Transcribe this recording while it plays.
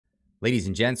Ladies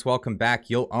and gents, welcome back.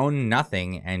 You'll own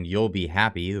nothing and you'll be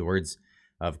happy. The words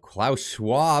of Klaus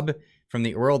Schwab from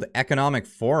the World Economic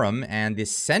Forum, and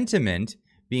this sentiment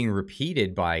being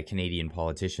repeated by Canadian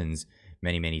politicians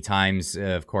many, many times.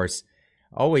 Of course,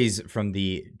 always from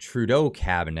the Trudeau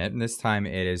cabinet, and this time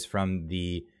it is from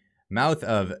the mouth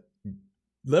of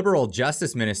Liberal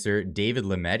Justice Minister David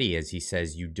Lametti, as he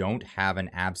says, you don't have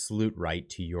an absolute right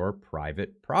to your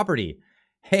private property.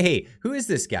 Hey, who is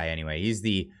this guy anyway? He's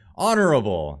the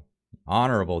Honorable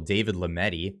David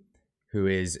Lametti, who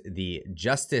is the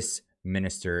Justice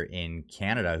Minister in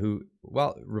Canada, who,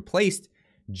 well, replaced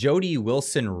Jody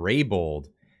Wilson-Raybould.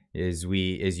 As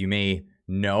you may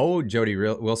know, Jody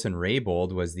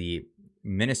Wilson-Raybould was the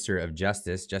Minister of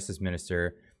Justice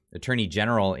Minister, Attorney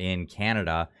General in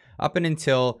Canada, up and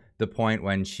until the point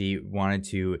when she wanted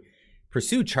to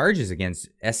pursue charges against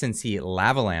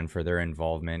SNC-Lavalin for their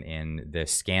involvement in the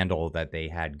scandal that they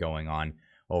had going on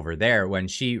over there. When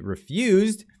she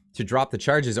refused to drop the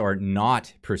charges or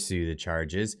not pursue the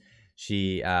charges,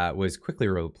 she was quickly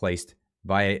replaced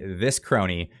by this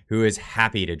crony who is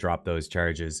happy to drop those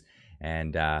charges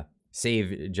and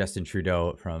save Justin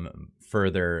Trudeau from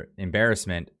further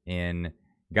embarrassment in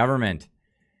government.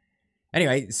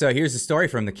 Anyway, so here's the story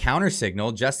from the Counter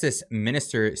Signal. Justice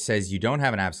Minister says you don't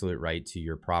have an absolute right to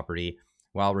your property.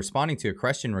 While responding to a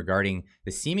question regarding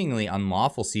the seemingly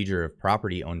unlawful seizure of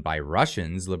property owned by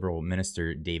Russians, Liberal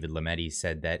Minister David Lametti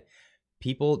said that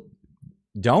people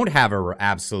don't have an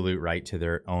absolute right to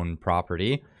their own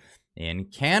property in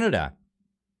Canada.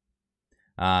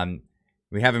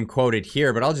 We have him quoted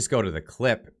here, but I'll just go to the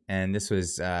clip. And this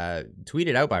was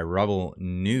tweeted out by Rebel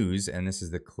News, and this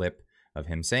is the clip of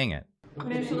him saying it.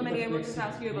 Minister Lametti, I want to just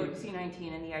ask you about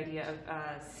C-19 and the idea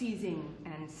of seizing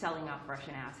and selling off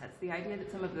Russian assets. The idea that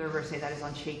some observers say that is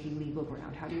on shaky legal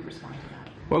ground. How do you respond to that?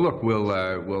 Well, look, we'll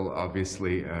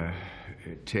obviously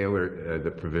tailor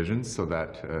the provisions so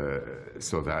that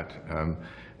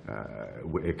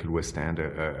it could withstand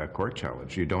a court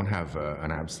challenge. You don't have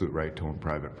an absolute right to own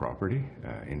private property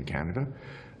in Canada.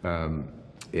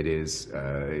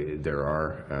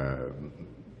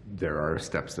 There are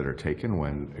steps that are taken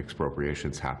when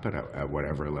expropriations happen at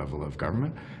whatever level of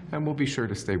government, and we'll be sure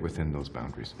to stay within those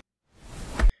boundaries.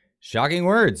 Shocking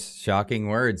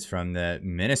words from the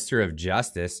Minister of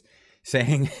Justice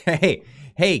saying,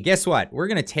 hey, guess what? We're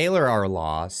going to tailor our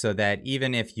law so that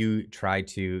even if you try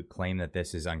to claim that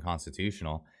this is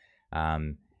unconstitutional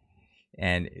and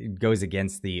it goes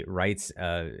against the rights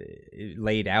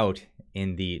laid out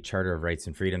in the Charter of Rights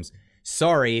and Freedoms,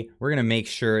 sorry, we're going to make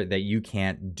sure that you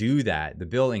can't do that. The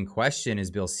bill in question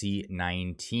is Bill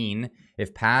C-19.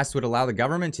 If passed, would allow the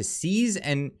government to seize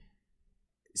and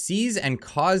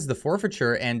cause the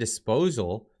forfeiture and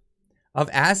disposal of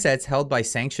assets held by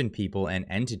sanctioned people and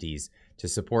entities to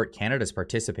support Canada's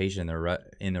participation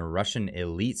in the Russian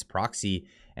elites, proxy,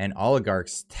 and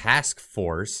oligarchs task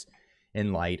force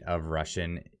in light of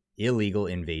Russian illegal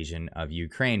invasion of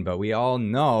Ukraine. But we all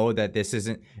know that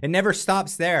it never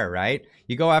stops there, right?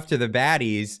 You go after the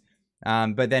baddies,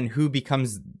 but then who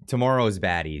becomes tomorrow's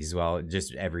baddies? Well,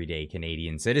 just everyday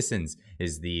Canadian citizens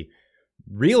is the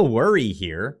real worry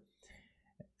here.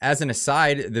 As an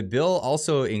aside, the bill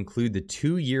also include the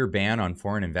 2-year ban on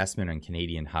foreign investment on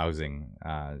Canadian housing.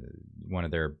 One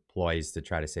of their ploys to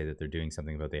try to say that they're doing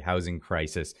something about the housing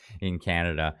crisis in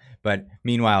Canada. But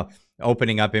meanwhile,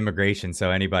 opening up immigration, so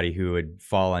anybody who would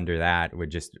fall under that would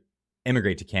just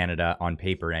immigrate to Canada on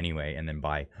paper anyway and then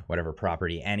buy whatever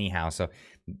property anyhow. So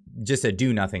just a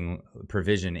do-nothing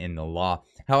provision in the law.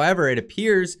 However, it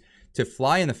appears to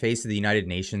fly in the face of the United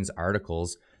Nations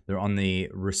articles. They're on the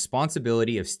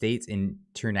responsibility of states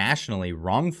internationally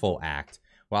wrongful act,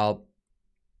 while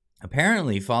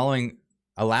apparently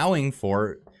allowing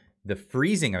for the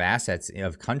freezing of assets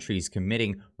of countries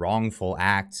committing wrongful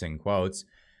acts, in quotes,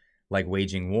 like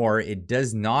waging war. It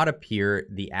does not appear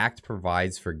the act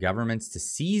provides for governments to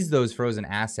seize those frozen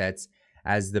assets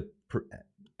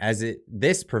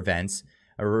this prevents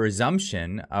a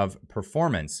resumption of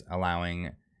performance,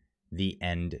 allowing the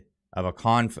end of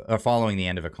a following the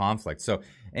end of a conflict. So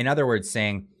in other words,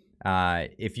 saying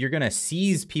if you're going to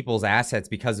seize people's assets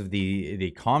because of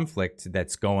the conflict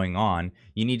that's going on,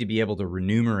 you need to be able to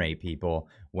remunerate people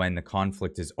when the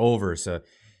conflict is over. So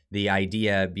the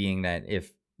idea being that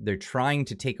if they're trying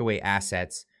to take away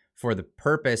assets for the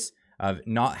purpose of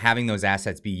not having those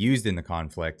assets be used in the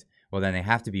conflict, well, then they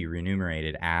have to be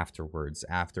remunerated afterwards,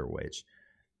 after which.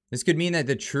 This could mean that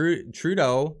the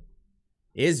Trudeau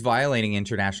is violating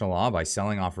international law by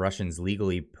selling off Russians'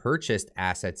 legally purchased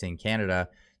assets in Canada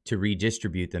to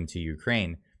redistribute them to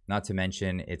Ukraine. Not to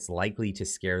mention, it's likely to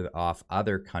scare off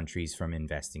other countries from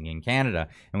investing in Canada.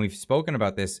 And we've spoken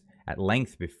about this at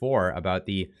length before, about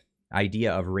the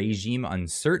idea of regime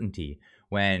uncertainty.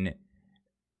 When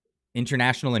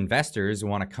international investors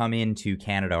want to come into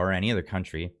Canada or any other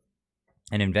country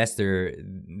and invest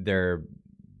their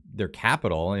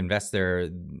capital, invest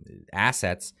their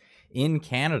assets in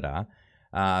Canada,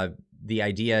 the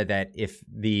idea that if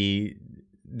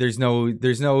there's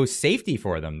no safety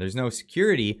for them, there's no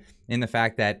security in the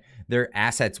fact that their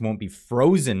assets won't be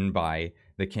frozen by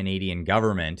the Canadian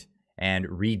government and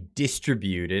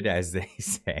redistributed, as they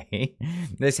say.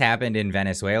 This happened in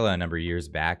Venezuela a number of years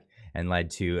back and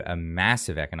led to a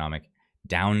massive economic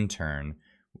downturn,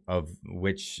 of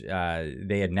which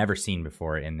they had never seen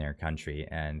before in their country,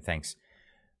 and thanks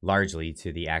largely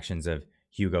to the actions of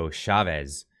Hugo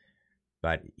Chavez.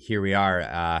 But here we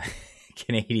are,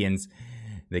 Canadians,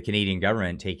 the Canadian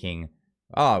government taking,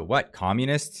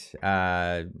 communist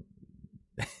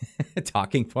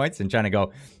talking points and trying to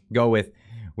go with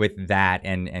that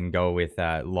and go with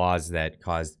laws that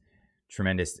caused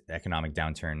tremendous economic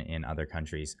downturn in other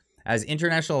countries. As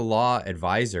international law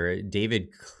advisor David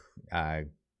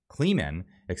Kleeman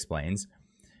explains,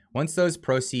 once those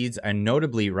proceeds and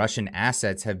notably Russian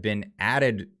assets have been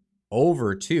handed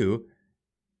over to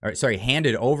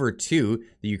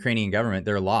the Ukrainian government,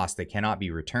 they're lost. They cannot be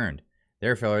returned.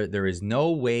 Therefore, there is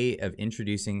no way of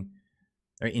inducing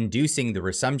the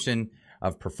resumption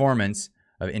of performance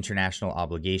of international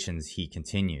obligations, he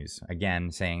continues.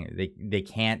 Again, saying they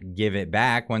can't give it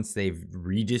back once they've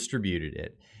redistributed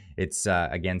it. It's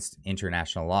against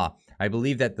international law. I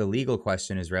believe that the legal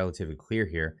question is relatively clear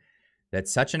here, that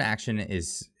such an action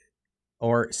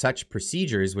or such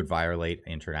procedures would violate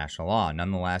international law.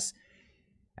 Nonetheless,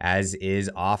 as is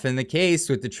often the case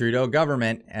with the Trudeau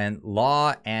government, and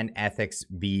law and ethics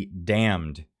be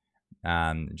damned,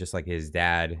 just like his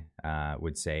dad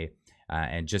would say,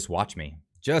 and just watch me.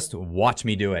 Just watch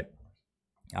me do it.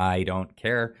 I don't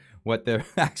care what the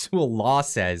actual law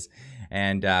says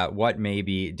and what may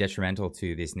be detrimental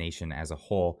to this nation as a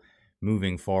whole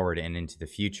moving forward and into the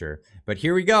future. But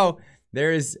here we go.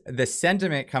 There is the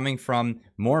sentiment coming from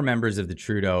more members of the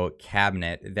Trudeau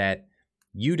cabinet that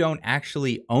you don't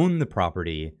actually own the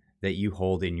property that you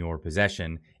hold in your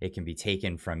possession. It can be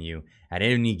taken from you at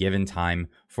any given time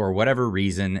for whatever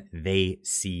reason they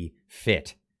see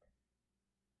fit.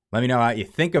 Let me know how you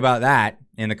think about that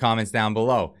in the comments down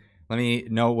below. Let me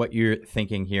know what you're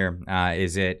thinking here.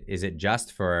 Is it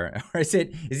just for, or is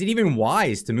it even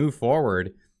wise to move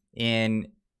forward in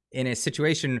a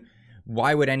situation?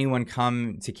 Why would anyone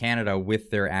come to Canada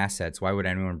with their assets? Why would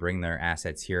anyone bring their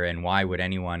assets here? And why would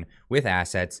anyone with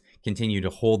assets continue to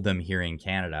hold them here in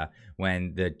Canada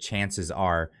when the chances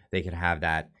are they could have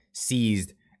that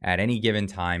seized at any given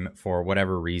time for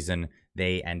whatever reason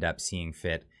they end up seeing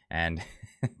fit? And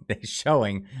they're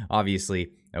showing,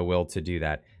 obviously, a will to do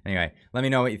that. Anyway, let me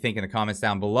know what you think in the comments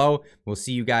down below. We'll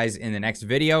see you guys in the next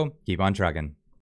video. Keep on trucking.